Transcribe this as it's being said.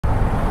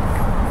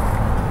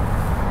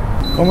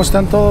¿Cómo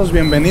están todos?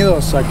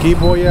 Bienvenidos. Aquí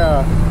voy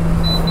a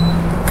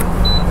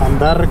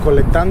andar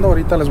recolectando.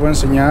 Ahorita les voy a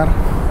enseñar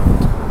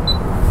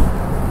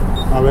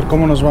a ver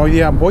cómo nos va hoy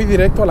día. Voy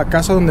directo a la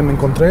casa donde me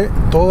encontré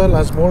todas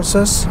las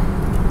bolsas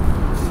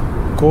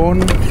con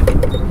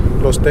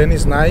los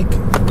tenis Nike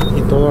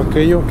y todo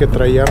aquello que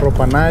traía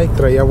ropa Nike,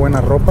 traía buena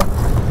ropa.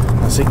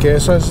 Así que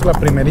esa es la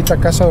primerita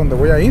casa donde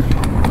voy a ir.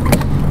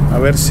 A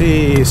ver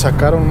si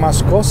sacaron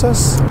más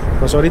cosas.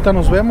 Pues ahorita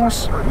nos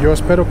vemos. Yo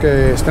espero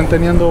que estén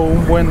teniendo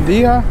un buen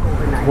día,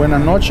 buena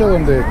noche,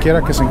 donde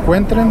quiera que se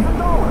encuentren.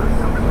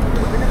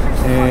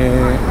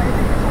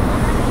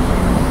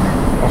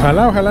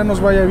 Ojalá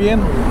nos vaya bien.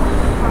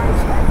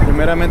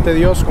 Primeramente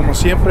Dios, como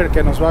siempre,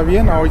 que nos va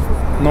bien. Hoy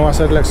no va a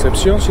ser la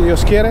excepción, si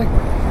Dios quiere.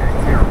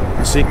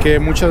 Así que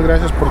muchas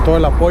gracias por todo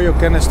el apoyo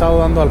que han estado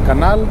dando al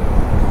canal.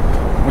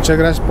 Muchas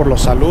gracias por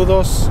los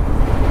saludos.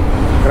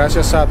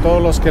 Gracias a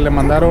todos los que le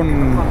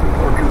mandaron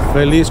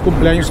feliz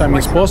cumpleaños a mi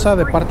esposa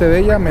de parte de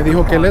ella. Me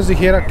dijo que les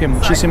dijera que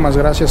muchísimas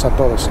gracias a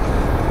todos.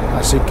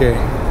 Así que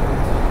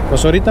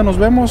pues ahorita nos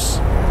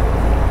vemos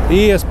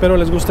y espero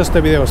les guste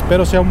este video.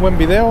 Espero sea un buen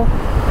video.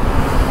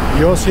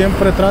 Yo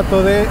siempre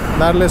trato de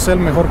darles el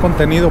mejor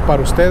contenido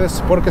para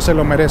ustedes porque se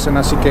lo merecen.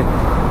 Así que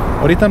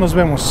ahorita nos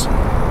vemos.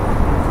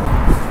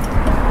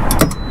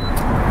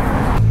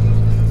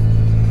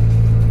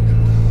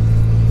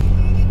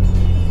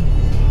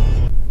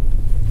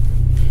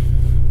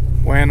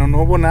 Bueno,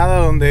 no hubo nada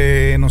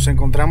donde nos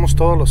encontramos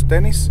todos los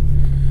tenis.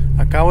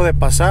 Acabo de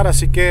pasar,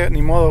 así que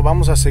ni modo,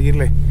 vamos a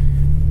seguirle.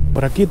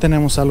 Por aquí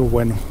tenemos algo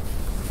bueno.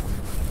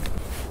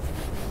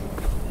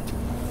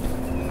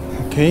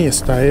 Ok,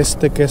 está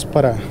este que es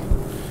para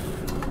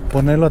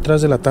ponerlo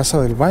atrás de la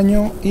taza del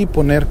baño y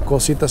poner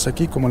cositas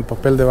aquí como el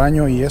papel de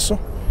baño y eso.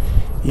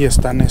 Y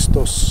están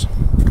estos.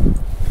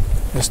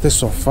 Este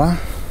sofá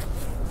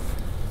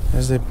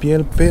es de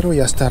piel, pero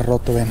ya está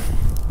roto, ven.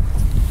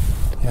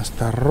 Ya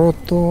está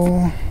roto.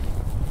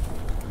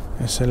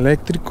 Es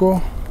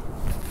eléctrico.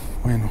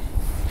 Bueno,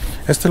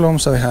 este lo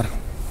vamos a dejar.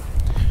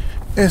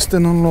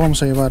 Este no lo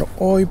vamos a llevar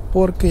hoy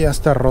porque ya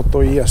está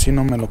roto y así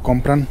no me lo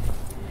compran.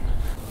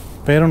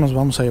 Pero nos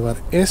vamos a llevar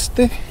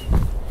este.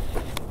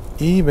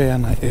 Y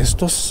vean,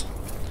 estos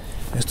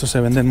se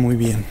venden muy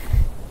bien.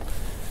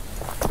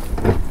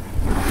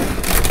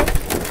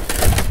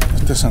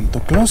 Este es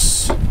Santo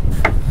Claus.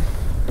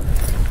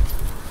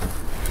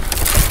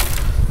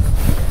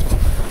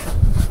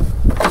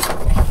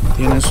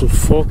 Tiene su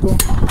foco.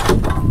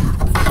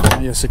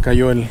 Ya se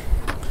cayó el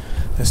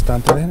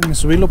estante. Déjenme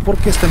subirlo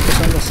porque está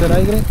empezando a hacer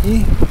aire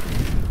y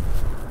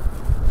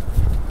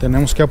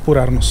tenemos que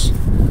apurarnos.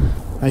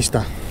 Ahí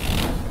está.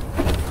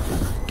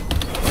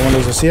 Como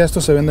les decía,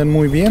 estos se venden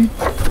muy bien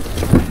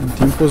en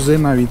tiempos de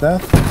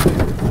Navidad.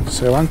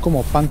 Se van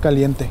como pan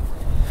caliente.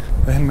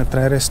 Déjenme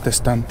traer este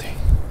estante.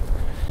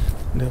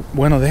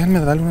 Bueno, déjenme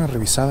darle una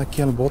revisada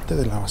aquí al bote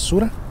de la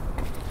basura.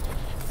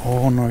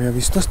 Oh, no había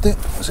visto este.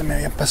 Se me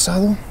había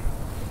pasado.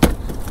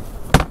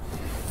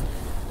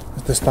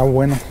 Este está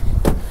bueno.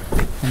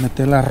 Voy a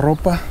meter la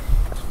ropa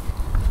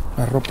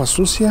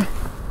sucia.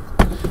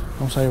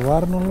 Vamos a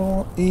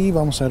llevárnoslo y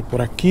vamos a ver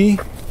por aquí.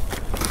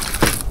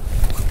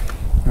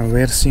 A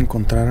ver si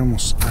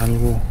encontráramos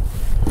algo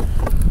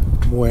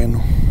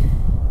bueno.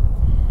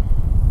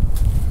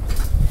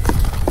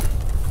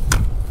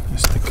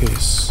 ¿Este qué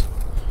es?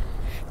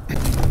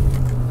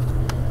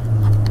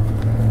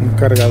 Un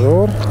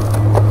cargador.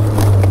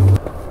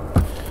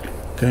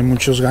 Que hay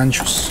muchos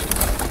ganchos.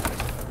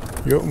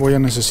 Yo voy a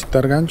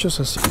necesitar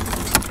ganchos así.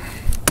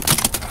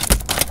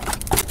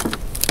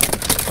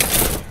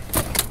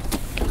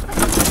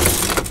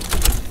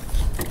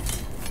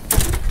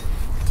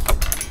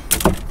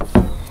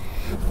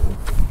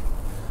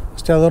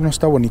 Este adorno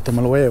está bonito,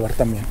 me lo voy a llevar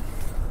también.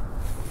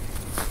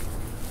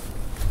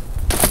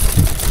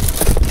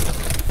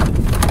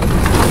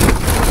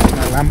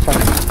 Una lámpara.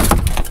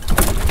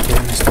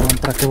 Vean esta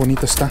lámpara, qué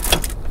bonita está.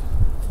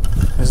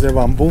 Es de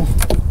bambú.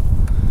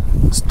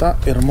 Está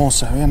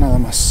hermosa, vean nada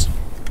más.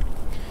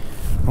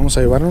 Vamos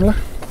a llevárnosla.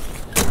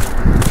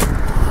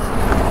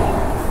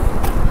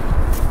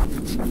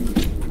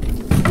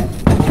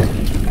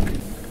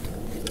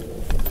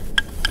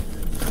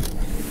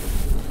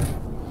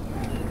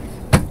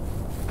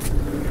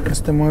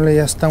 Este mueble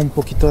ya está un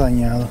poquito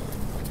dañado.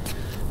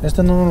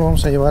 Este no lo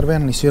vamos a llevar,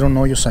 vean, le hicieron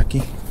hoyos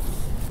aquí.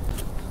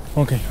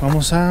 Ok,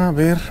 vamos a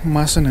ver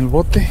más en el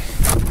bote.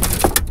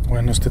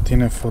 Bueno, este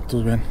tiene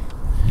fotos, ven.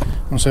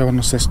 Vamos a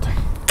llevarnos esto.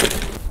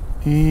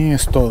 Y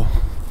es todo.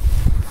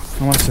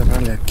 Vamos a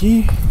cerrarle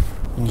aquí.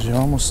 Nos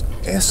llevamos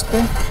este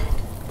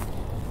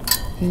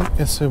y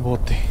ese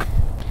bote.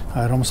 A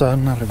ver, vamos a dar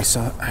una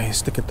revisada a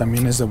este que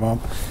también es de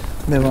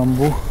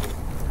bambú.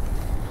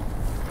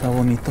 Está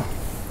bonito.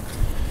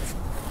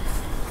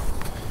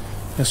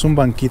 Es un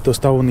banquito,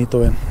 está bonito,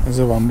 ven. Es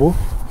de bambú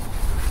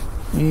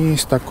y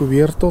está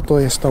cubierto,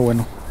 todavía está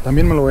bueno.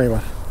 También me lo voy a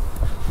llevar.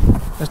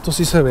 Esto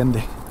sí se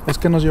vende. Es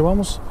que nos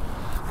llevamos,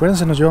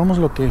 acuérdense, nos llevamos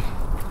lo que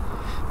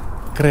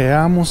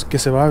creamos que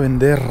se va a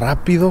vender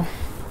rápido.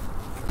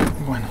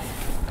 Bueno,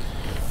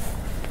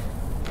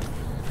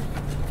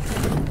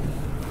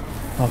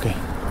 Ok.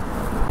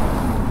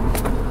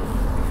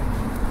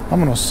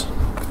 Vámonos.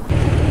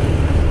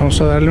 Vamos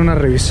a darle una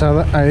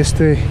revisada a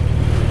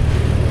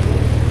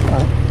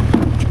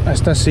a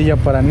esta silla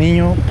para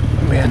niño.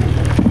 Vean,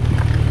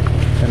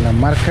 de la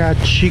marca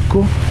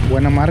Chico,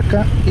 buena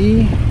marca,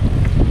 y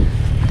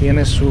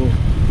tiene su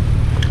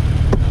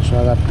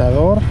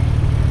adaptador.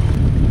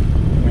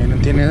 Miren,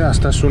 tiene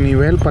hasta su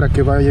nivel para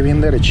que vaya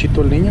bien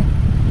derechito el niño,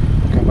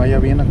 que vaya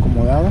bien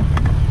acomodado.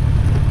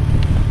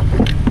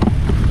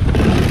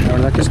 La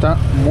verdad que está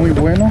muy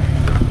bueno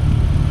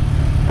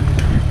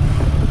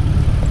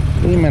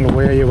y me lo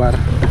voy a llevar.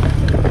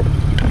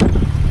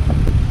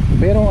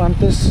 Pero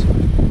antes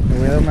le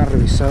voy a dar una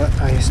revisada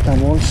a esta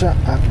bolsa.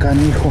 Acá,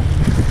 mijo,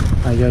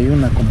 allá hay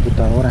una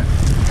computadora.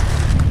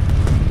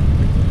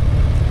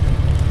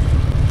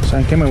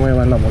 ¿Saben qué? Me voy a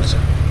llevar la bolsa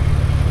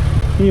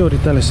y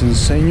ahorita les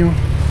enseño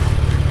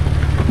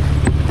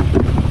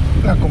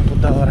la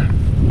computadora.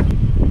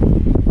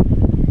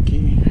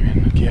 Aquí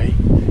hay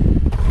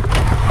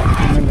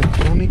un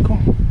electrónico.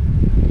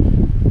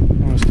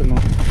 No, este no.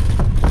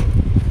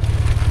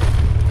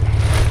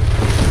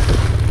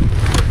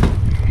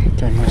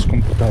 Aquí hay más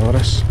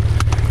computadoras.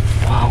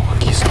 Wow,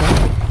 aquí está.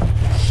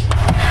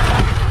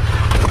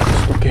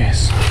 ¿Esto qué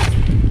es?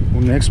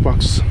 Un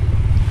Xbox.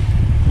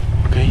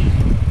 Ok.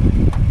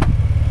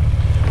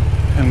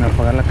 Déjenme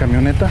apagar la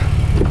camioneta,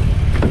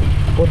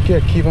 porque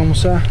aquí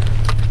vamos a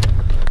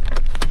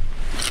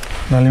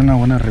darle una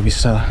buena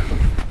revisada.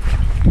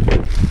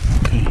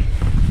 Ok.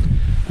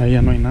 Ahí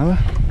ya no hay nada.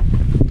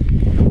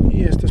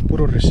 Y este es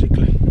puro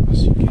recicle.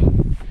 Así que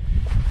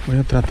voy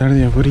a tratar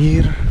de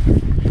abrir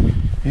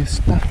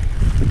esta.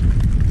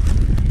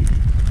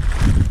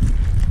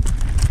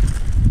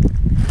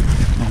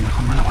 No,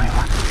 mejor me la voy a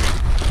llevar.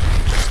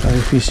 Está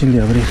difícil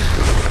de abrir.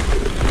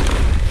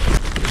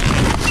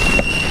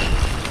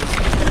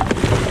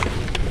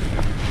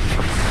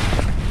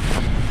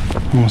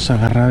 Vamos a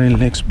agarrar el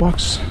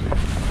Xbox.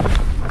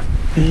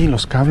 Y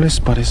los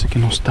cables parece que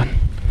no están.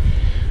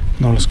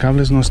 No, los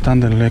cables no están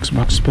del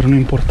Xbox, pero no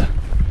importa.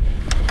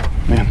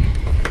 Vean.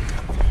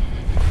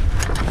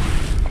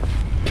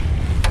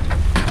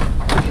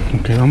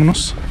 Ok,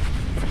 vámonos.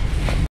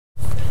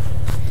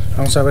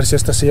 Vamos a ver si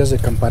estas sillas de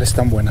acampar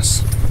están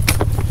buenas.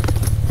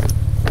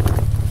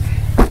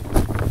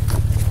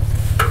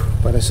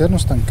 Al parecer no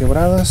están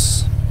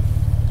quebradas.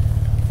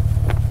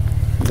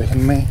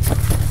 Déjenme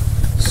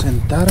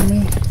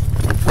sentarme.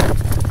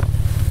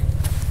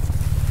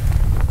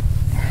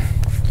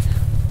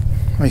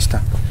 Ahí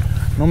está.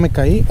 No me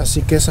caí,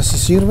 así que esa sí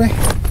sirve.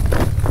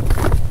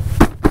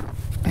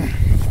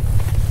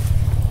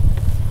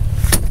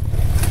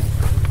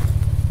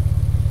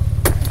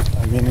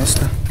 También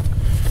esta.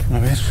 A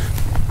ver.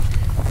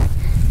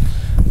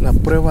 La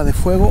prueba de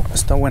fuego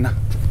está buena.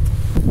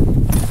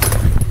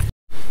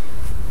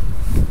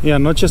 Y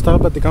anoche estaba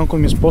platicando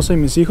con mi esposa y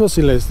mis hijos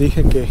y les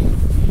dije que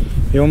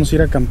íbamos a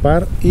ir a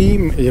acampar y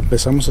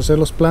empezamos a hacer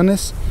los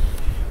planes.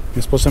 Mi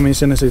esposa me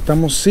dice: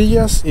 necesitamos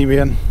sillas, y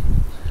vean,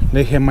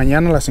 le dije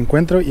mañana las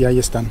encuentro y ahí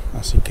están.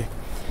 Así que,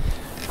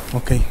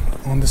 ok,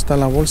 ¿dónde está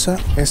la bolsa?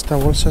 Esta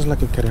bolsa es la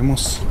que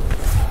queremos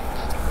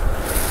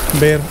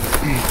ver.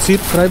 Sí,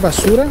 trae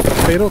basura,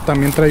 pero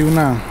también trae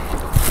una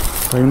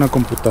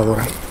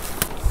computadora.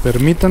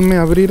 Permítanme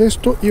abrir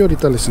esto y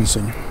ahorita les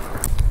enseño.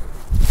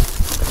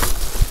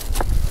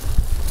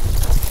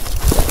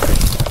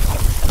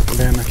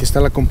 Vean, aquí está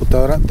la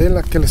computadora de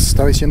la que les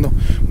estaba diciendo.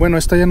 Bueno,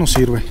 esta ya no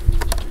sirve.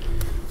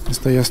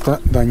 Esta ya está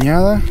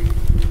dañada.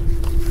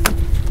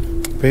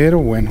 Pero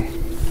bueno.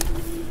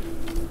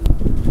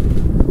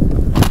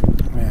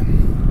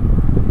 Vean.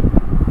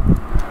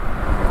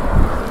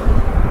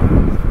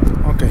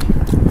 Ok.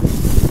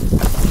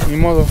 Ni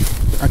modo.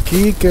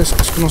 Aquí, que es,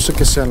 no sé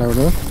qué sea, la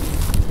verdad.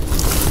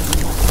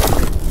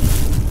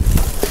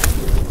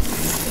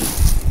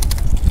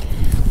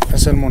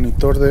 Es el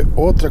monitor de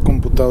otra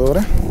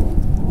computadora.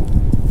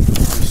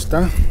 Ahí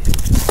está.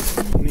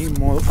 Ni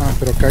modo. Ah,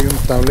 pero acá hay un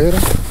tablero.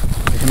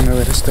 Déjenme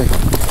ver este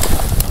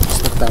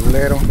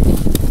tablero.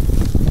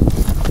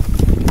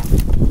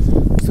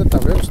 Este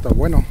tablero está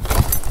bueno.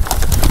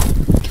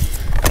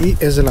 Y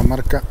es de la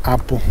marca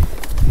Apple.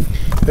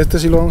 Este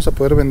sí lo vamos a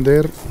poder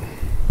vender.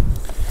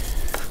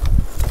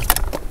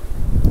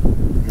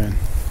 Bien.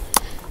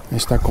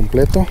 Está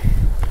completo.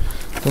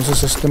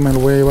 Entonces este me lo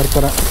voy a llevar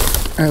para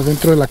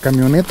dentro de la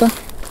camioneta,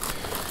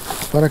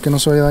 para que no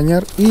se vaya a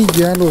dañar. Y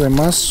ya lo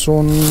demás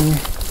son,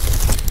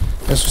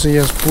 eso sí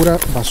ya es pura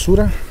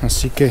basura,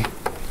 así que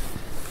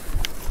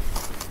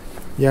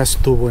ya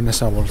estuvo en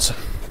esa bolsa.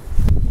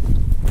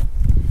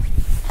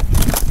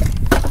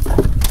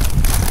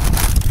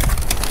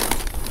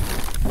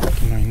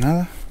 Aquí no hay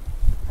nada.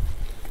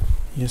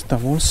 Y esta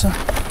bolsa,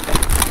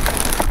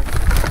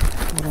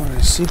 puro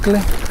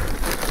recicle.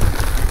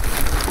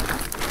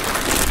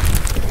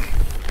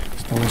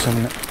 Esta bolsa,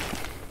 mira.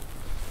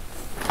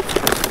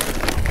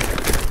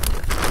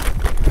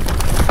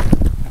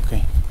 Ok.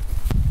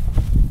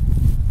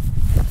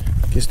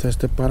 Aquí está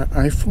este para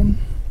iPhone.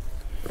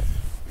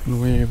 Lo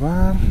voy a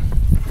llevar.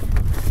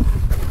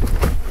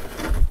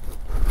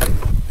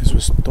 Eso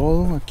es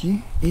todo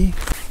aquí y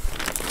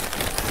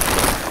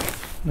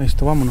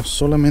listo, vámonos.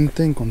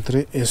 Solamente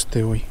encontré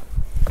este hoy.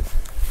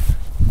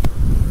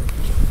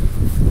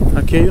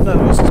 Aquí hay unas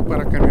luces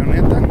para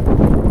camioneta.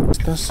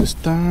 Estas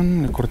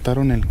están, le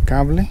cortaron el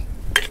cable.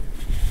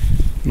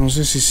 No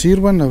sé si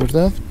sirvan, la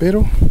verdad,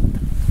 pero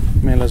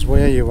me las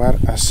voy a llevar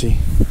así.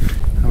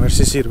 A ver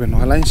si sirven,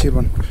 ojalá y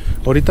sirvan.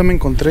 Ahorita me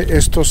encontré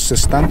estos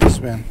estantes,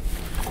 vean,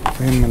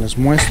 me los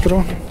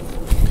muestro.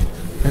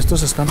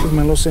 Estos estantes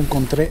me los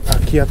encontré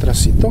aquí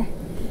atrásito.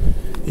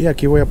 Y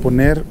aquí voy a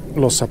poner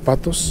los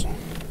zapatos.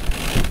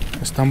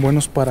 Están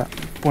buenos para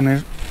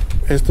poner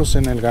estos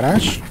en el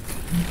garage.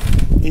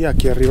 Y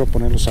aquí arriba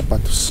poner los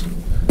zapatos.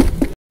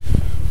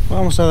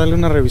 Vamos a darle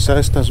una revisada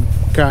a estas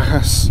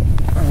cajas.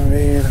 A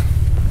ver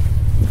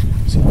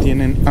si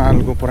tienen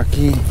algo por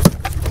aquí.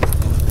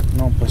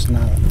 No, pues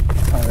nada.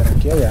 A ver,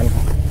 aquí hay algo.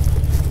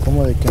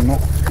 ¿Cómo de que no?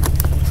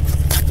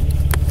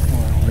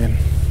 Bueno, bien.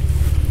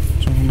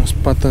 Son unas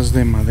patas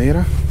de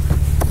madera.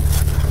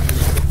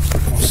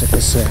 No sé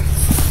qué sea.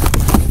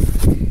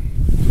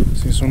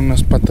 Sí, son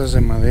unas patas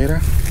de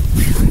madera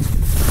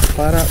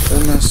para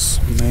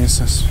unas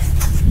mesas.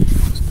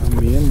 Están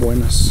bien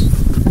buenas.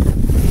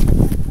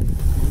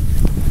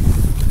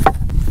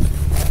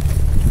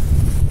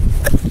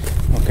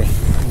 Ok,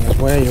 las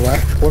voy a llevar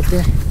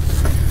porque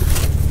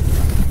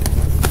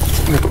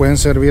me pueden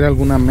servir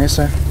alguna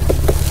mesa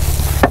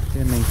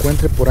que me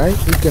encuentre por ahí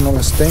y que no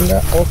las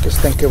tenga o que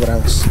estén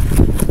quebradas.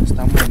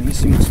 Están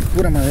buenísimas,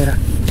 pura madera.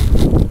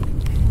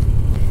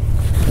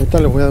 Ahorita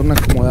le voy a dar una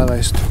acomodada a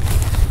esto.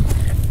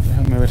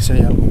 Déjame ver si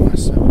hay algo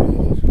más. A ver.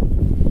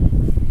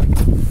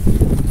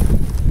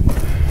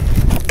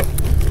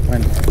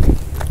 Bueno,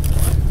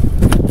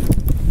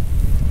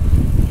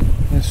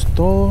 es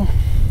todo.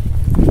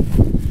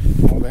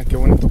 Oh, vean qué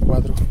bonito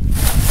cuadro.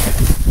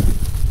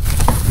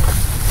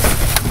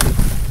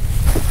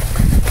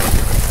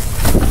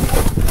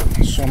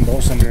 Son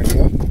dos en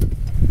realidad.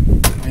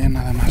 Vean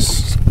nada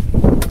más.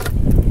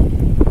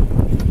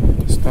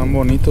 Están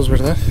bonitos,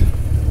 ¿verdad?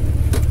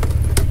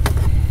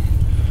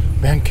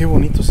 Vean qué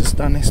bonitos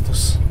están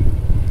estos.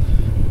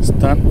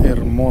 Están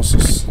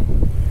hermosos.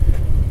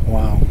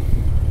 Wow.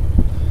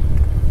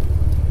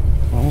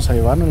 Vamos a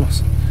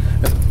llevárnoslos.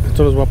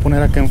 Esto los voy a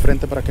poner acá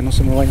enfrente para que no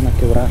se me vayan a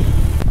quebrar.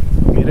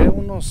 Miré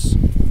unas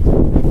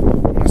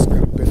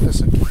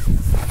carpetas aquí.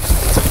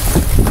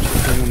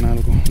 ¿Tienen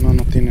algo? No,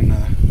 no tienen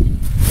nada.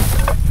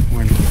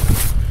 Bueno,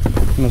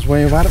 los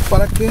voy a llevar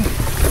para que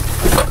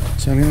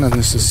si alguien las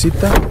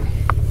necesita.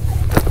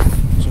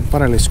 Son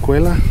para la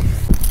escuela.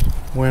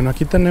 Bueno,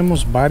 aquí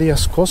tenemos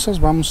varias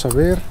cosas. Vamos a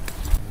ver.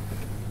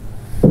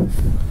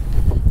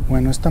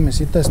 Bueno, esta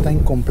mesita está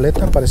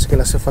incompleta. Parece que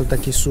le hace falta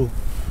aquí su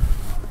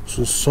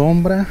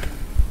sombra,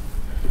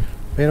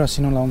 pero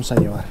así no la vamos a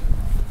llevar.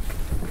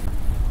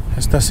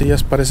 Estas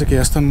sillas parece que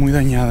ya están muy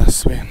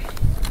dañadas. Vean,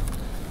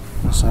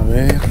 vamos a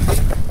ver.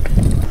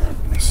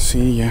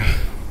 Sí, ya.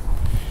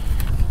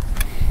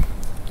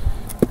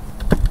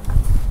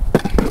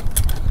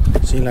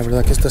 Sí, la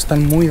verdad que estas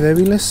están muy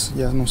débiles,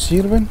 ya no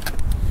sirven.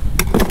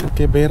 Hay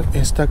que ver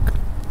esta,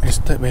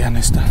 vean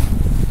esta.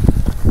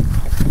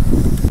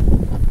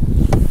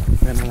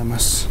 Vean nada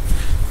más.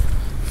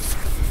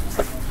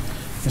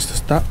 Esta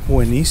está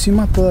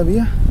buenísima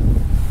todavía.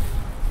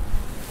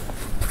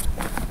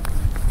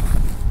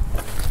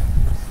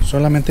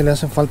 Solamente le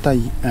hace falta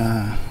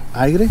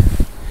aire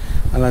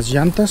a las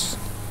llantas.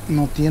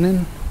 No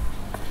tienen,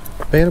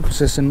 pero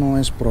pues ese no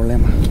es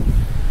problema.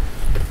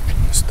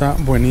 Está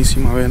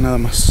buenísima, vean nada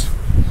más.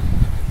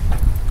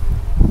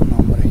 No,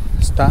 hombre,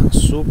 está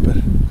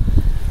súper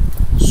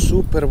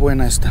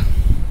buena esta.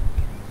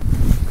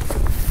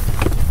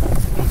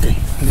 Ok,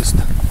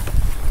 lista.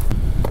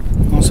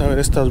 Vamos a ver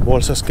estas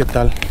bolsas, qué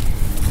tal.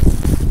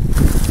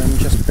 Hay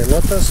muchas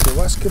pelotas de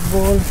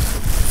básquetbol.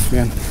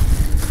 Bien,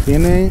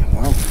 tiene,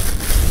 wow,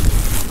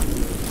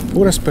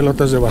 puras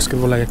pelotas de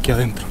básquetbol hay aquí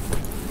adentro.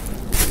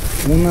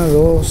 1,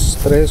 2,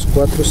 3,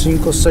 4,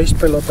 5, 6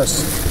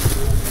 pelotas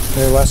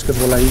de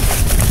básquetbol ahí.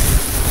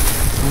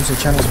 Vamos a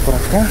echarlas por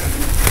acá.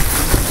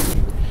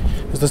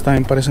 Estas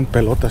también parecen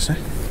pelotas, No,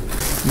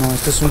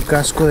 este es un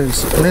casco de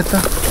bicicleta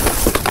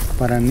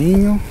para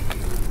niño.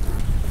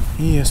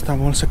 Y esta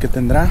bolsa que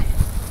tendrá.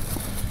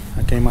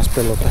 Aquí hay más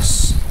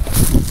pelotas.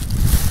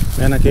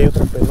 Vean, aquí hay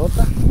otra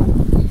pelota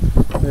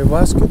de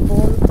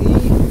básquetbol y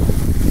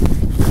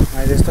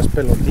hay de estas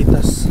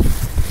pelotitas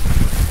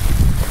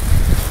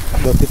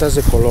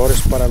de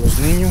colores para los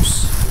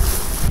niños.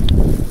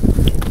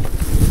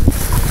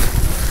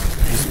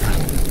 Ahí está.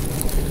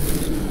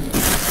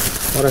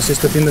 Ahora sí,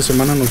 este fin de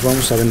semana nos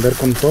vamos a vender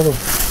con todo.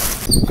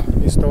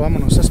 Listo,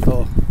 vámonos, es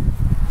todo.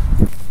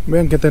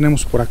 Vean qué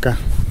tenemos por acá.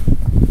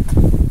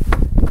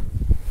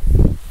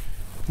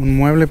 Un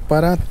mueble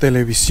para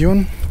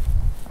televisión.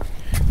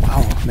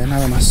 Wow, ve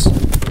nada más.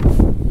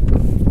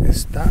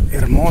 Está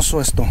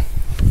hermoso esto. Aquí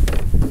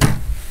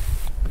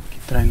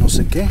trae no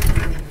sé qué.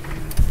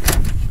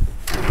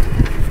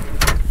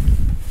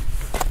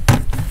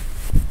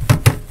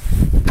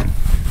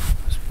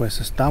 Pues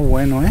está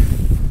bueno,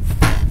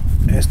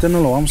 Este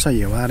no lo vamos a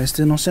llevar,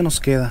 este no se nos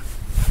queda.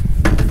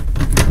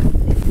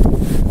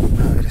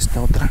 A ver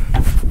esta otra.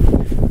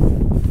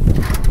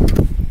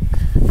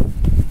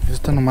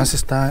 Esta nomás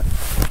está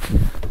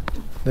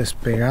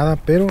despegada,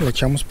 pero le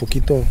echamos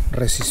poquito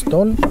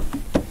resistol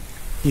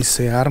y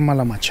se arma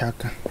la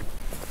machaca.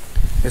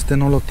 Este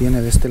no lo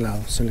tiene de este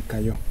lado, se le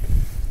cayó.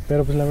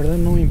 Pero pues la verdad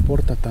no me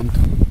importa tanto.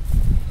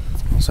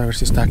 Vamos a ver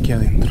si está aquí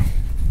adentro.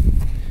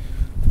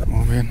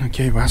 Como ven,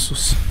 aquí hay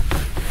vasos.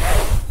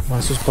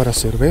 Vasos para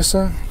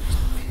cerveza.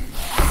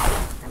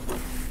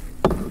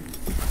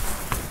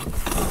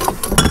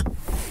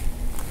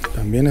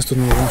 También estos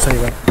nos los vamos a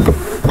llevar.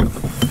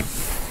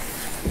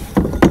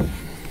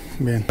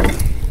 Bien.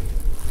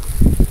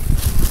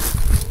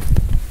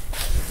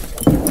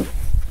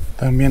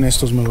 También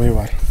estos me voy a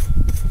llevar.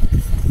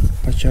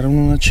 Para echar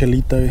una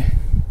chelita.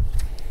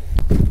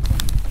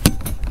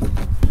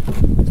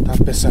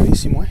 Está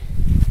pesadísimo,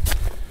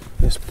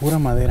 es pura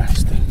madera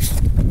este.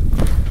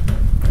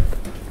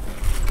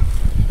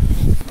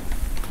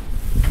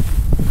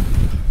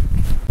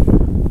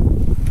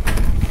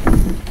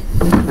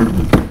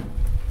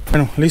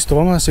 Bueno, listo,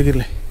 vamos a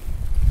seguirle.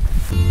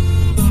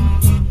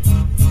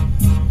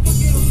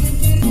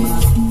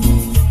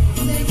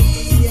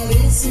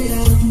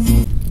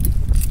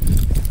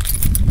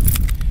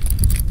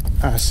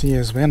 Así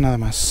es, vean nada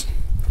más.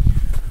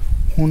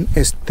 Un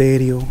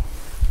estéreo.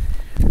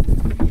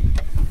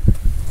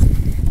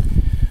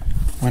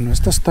 Bueno,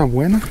 esta está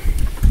buena,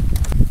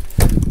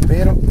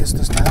 pero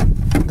esta está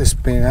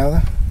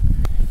despegada.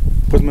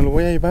 Pues me lo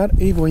voy a llevar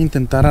y voy a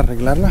intentar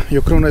arreglarla.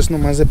 Yo creo que no es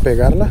nomás de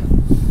pegarla.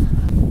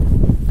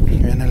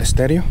 Vean el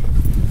estéreo.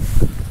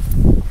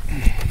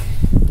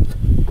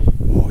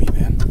 Uy,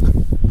 vean.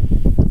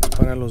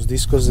 Para los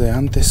discos de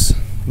antes,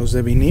 los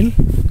de vinil.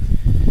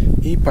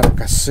 Y para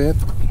cassette.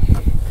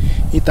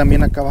 Y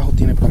también acá abajo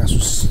tiene para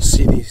sus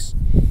CDs.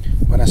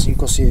 Para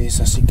 5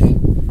 CDs, así que...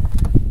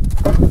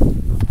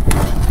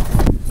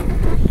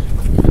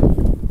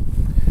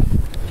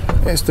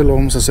 este lo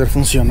vamos a hacer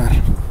funcionar.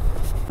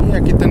 Y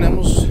aquí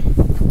tenemos...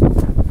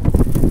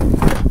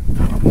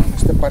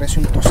 este parece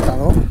un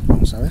tostador.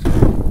 Vamos a ver.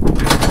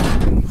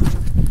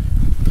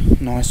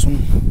 No, es un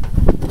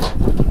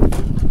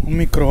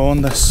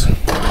microondas.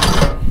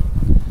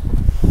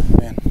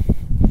 Vean.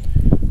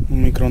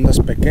 Un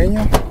microondas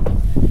pequeño.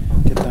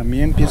 Que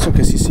también pienso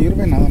que sí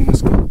sirve. Nada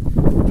más que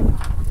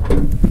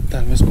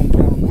tal vez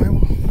comprar un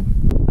nuevo.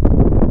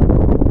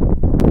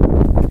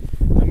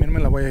 También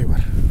me la voy a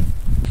llevar.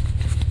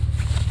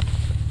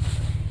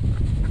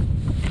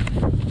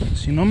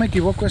 Si no me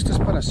equivoco, este es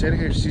para hacer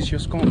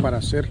ejercicios, como para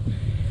hacer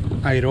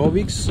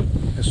aerobics.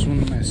 Es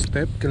un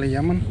step que le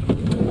llaman.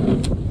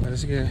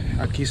 Parece que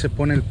aquí se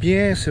pone el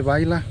pie, se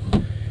baila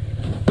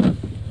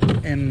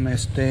en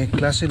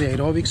clase de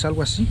aerobics,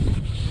 algo así.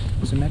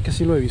 Se me da que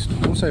sí lo he visto.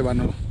 Vamos a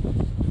llevárnoslo.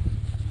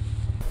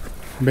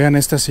 Vean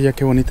esta silla,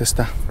 qué bonita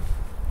está.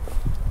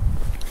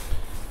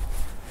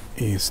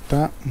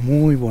 Está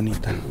muy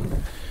bonita.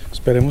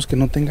 Esperemos que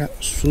no tenga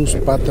sus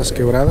patas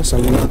quebradas,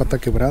 alguna pata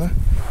quebrada.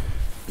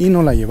 Y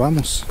no la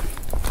llevamos.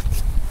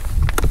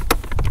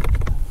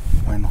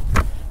 Bueno,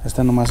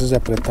 esta nomás es de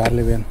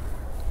apretarle, vean.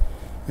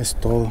 Es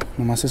todo,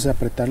 nomás es de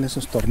apretarle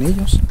esos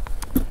tornillos.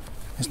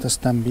 Estas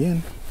están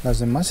bien, las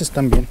demás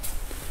están bien.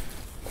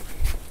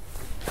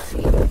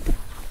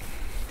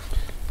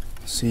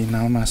 Sí,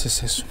 nada más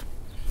es eso.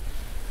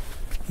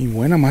 Y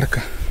buena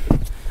marca.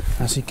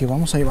 Así que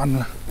vamos a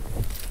llevarla.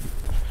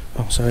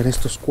 Vamos a ver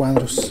estos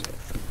cuadros.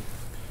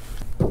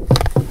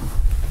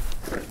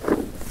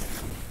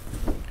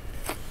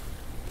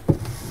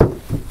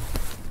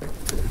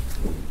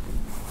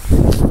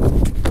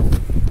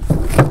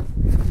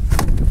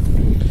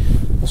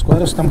 Los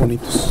cuadros están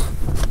bonitos.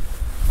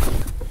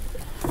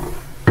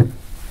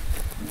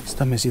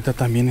 Esta mesita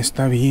también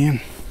está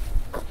bien.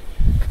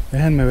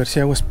 Déjenme ver si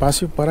hago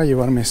espacio para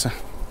llevar mesa.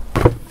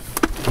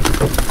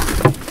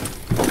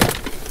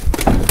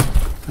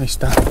 Ahí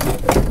está.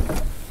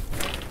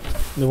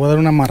 Le voy a dar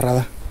una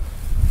amarrada.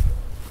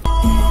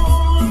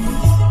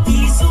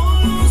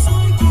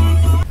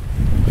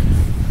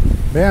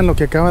 Vean lo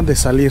que acaban de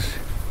salir.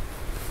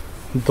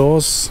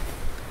 2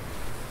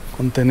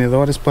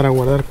 contenedores para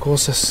guardar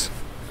cosas.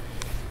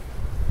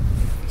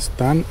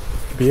 Están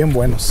bien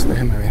buenos.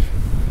 Déjenme ver.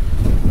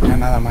 Ya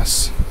nada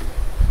más.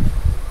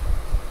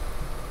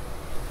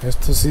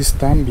 Estos sí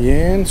están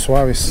bien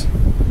suaves.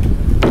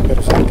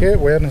 Pero ¿saben qué?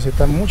 Voy a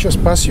necesitar mucho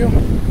espacio.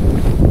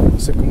 No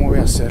sé cómo voy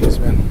a hacerles,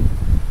 vean.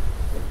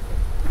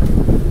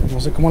 No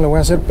sé cómo le voy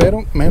a hacer,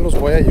 pero me los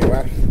voy a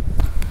llevar.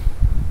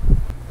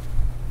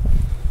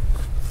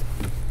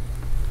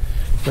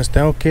 Pues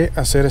tengo que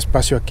hacer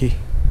espacio aquí.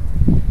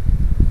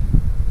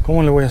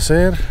 ¿Cómo le voy a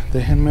hacer?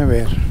 Déjenme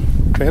ver.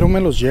 Pero me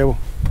los llevo.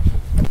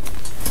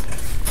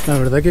 La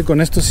verdad que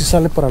con esto sí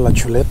sale para la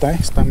chuleta, ¿eh?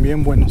 Están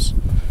bien buenos.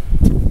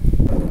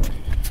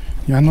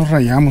 Ya nos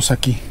rayamos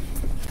aquí.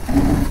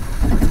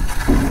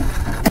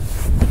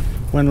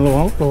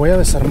 Bueno, lo voy a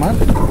desarmar.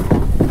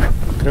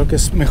 Creo que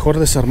es mejor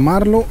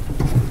desarmarlo.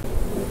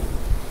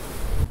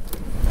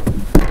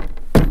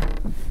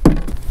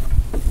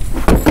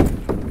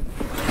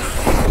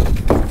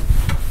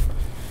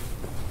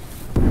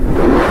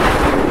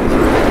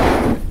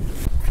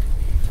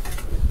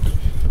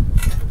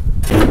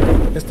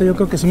 Este yo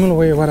creo que sí me lo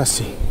voy a llevar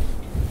así.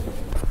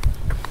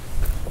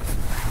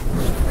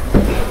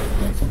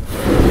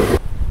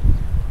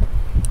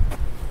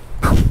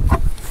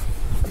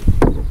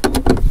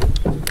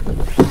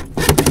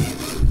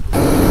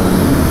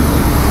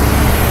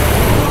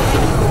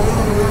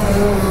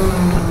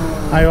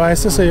 Ahí va,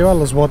 este se lleva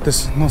los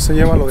botes, no se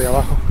lleva lo de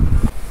abajo.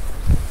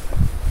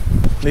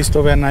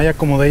 Listo, vean, ahí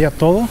acomodé ya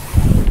todo.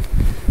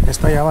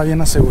 Esta ya va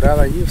bien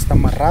asegurada ahí, está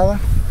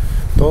amarrada.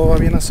 Todo va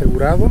bien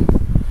asegurado.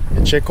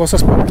 Eché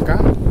cosas por acá.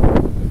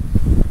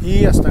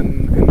 Y hasta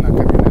en la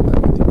camioneta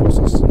metí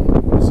cosas.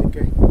 Así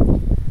que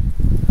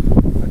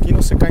aquí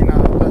no se cae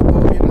nada, está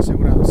todo bien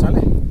asegurado,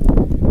 ¿sale?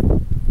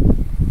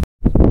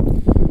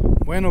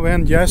 Bueno,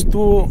 vean, ya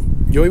estuvo.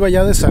 Yo iba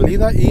ya de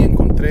salida y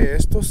encontré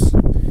estos.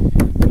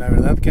 La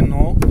verdad que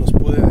no los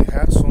pude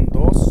dejar, son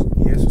dos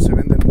y esos se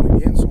venden muy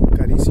bien, son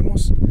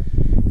carísimos.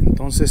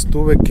 Entonces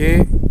tuve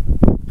que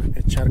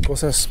echar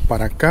cosas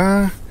para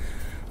acá,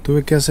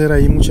 tuve que hacer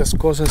ahí muchas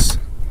cosas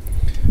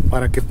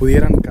para que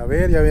pudieran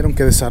caber. Ya vieron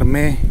que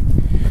desarmé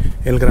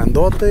el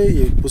grandote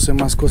y puse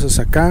más cosas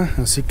acá,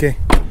 así que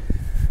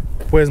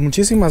pues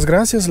muchísimas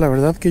gracias. La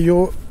verdad que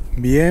yo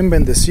bien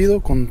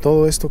bendecido con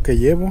todo esto que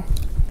llevo.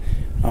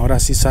 Ahora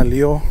sí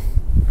salió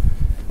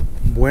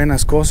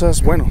buenas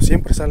cosas. Bueno,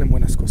 siempre salen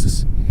buenas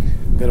cosas,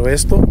 pero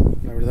esto,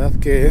 la verdad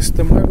que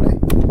este mueble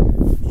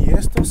y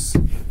estos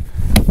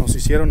nos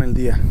hicieron el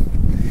día,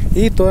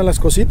 y todas las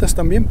cositas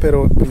también,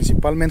 pero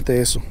principalmente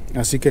eso.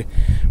 Así que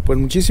pues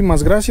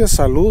muchísimas gracias,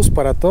 saludos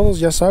para todos.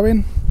 Ya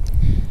saben,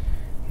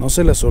 no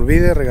se les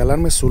olvide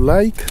regalarme su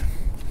like.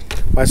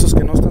 Para esos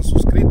que no están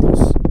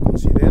suscritos,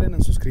 consideren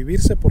en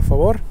suscribirse, por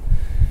favor,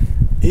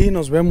 y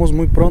nos vemos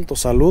muy pronto.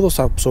 Saludos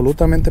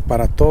absolutamente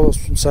para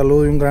todos, un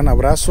saludo y un gran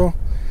abrazo.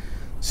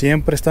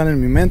 Siempre están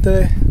en mi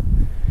mente.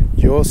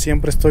 Yo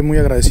siempre estoy muy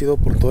agradecido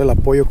por todo el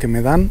apoyo que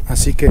me dan.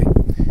 Así que,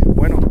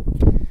 bueno,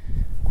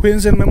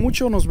 cuídense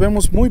mucho. Nos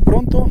vemos muy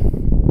pronto.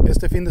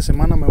 Este fin de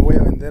semana me voy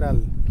a vender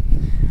al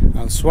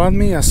Swap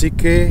Meet. Así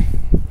que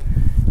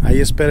ahí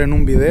esperen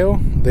un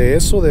video de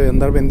eso, de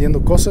andar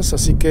vendiendo cosas.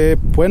 Así que,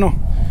 bueno,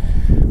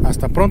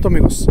 hasta pronto,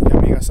 amigos y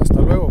amigas. Hasta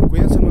luego.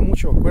 Cuídense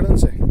mucho.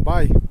 Acuérdense.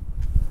 Bye.